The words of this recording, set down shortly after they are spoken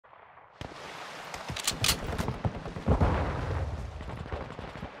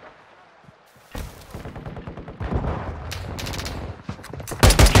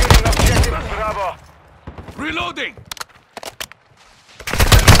Reloading!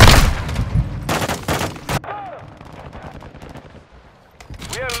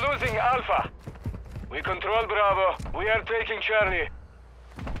 We are losing Alpha. We control Bravo. We are taking Charlie.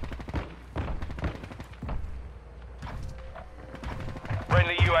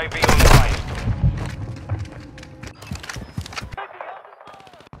 Friendly UAV online.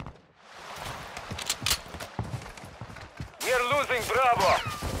 We are losing Bravo.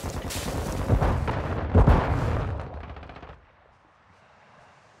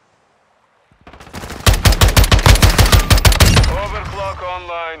 Overclock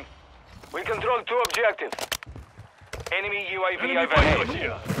online. We control 2 objectives. Enemy UAV Enemy overhead. pilot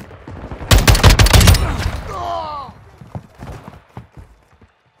here.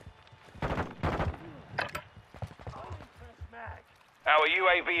 Our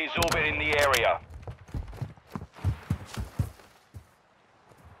UAV is orbiting the area.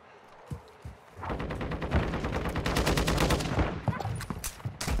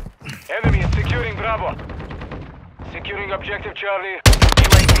 Enemy is securing Bravo. Securing objective Charlie.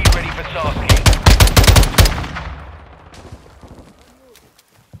 UAV ready for tasking.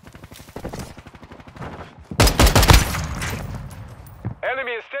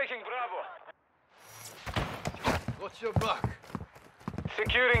 Enemy is taking Bravo. Watch your back.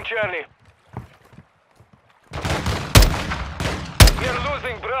 Securing Charlie. We are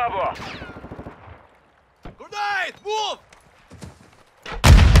losing Bravo. Grenade! Move!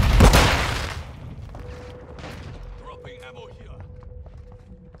 Dropping ammo here.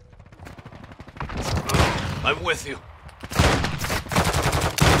 I'm with you.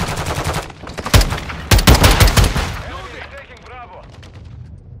 Enemy is taking Bravo.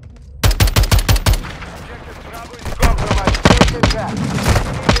 Objective Bravo is compromised. Take it back.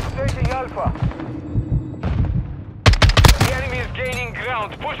 Enemy is taking Alpha. The enemy is gaining ground.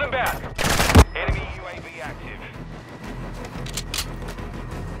 Push them back. Enemy UAV active.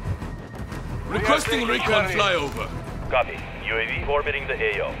 Requesting taking recon Charlie. flyover. Copy. UAV orbiting the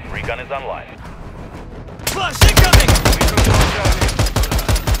AO. Recon is online. Flash incoming! We control Charlie.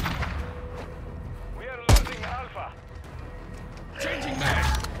 We are losing Alpha. Changing mag.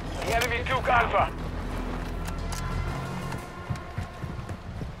 The enemy took Alpha.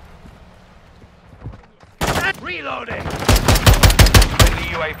 Reloading! Friendly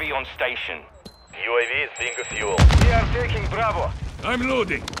UAV on station. UAV is being fuel. We are taking Bravo. I'm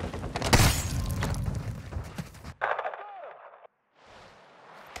loading.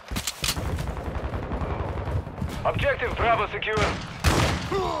 Objective Bravo secure.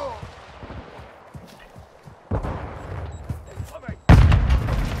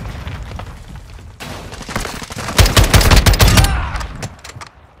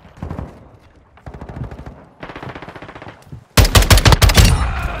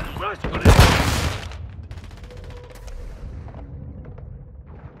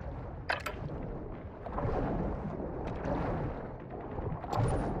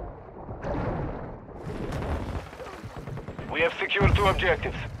 We have secured 2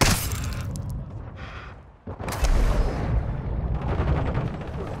 objectives.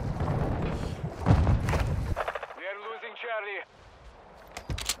 We are losing Charlie.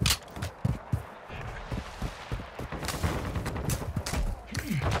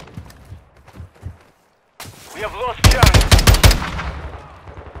 We have lost Charlie.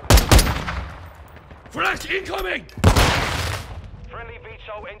 Flash incoming! Friendly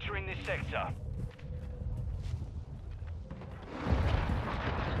VTOL entering this sector.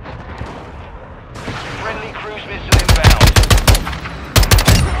 Friendly cruise missile inbound.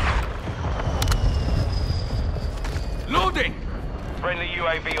 Loading! Friendly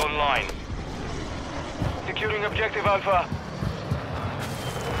UAV online. Securing objective Alpha.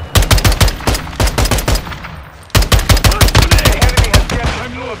 The enemy has captured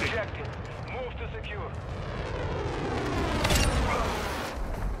I'm 2 loading. objectives. Move to secure.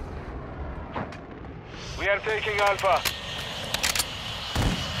 We are taking Alpha.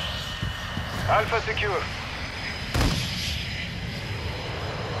 Alpha secure.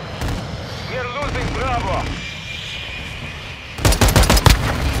 We are losing Bravo.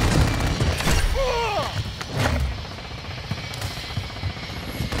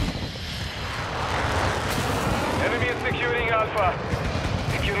 Enemy is securing Alpha.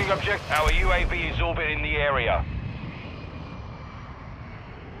 Securing object. Our UAV is orbiting the area.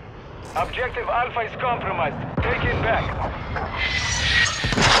 Objective Alpha is compromised. Take it back.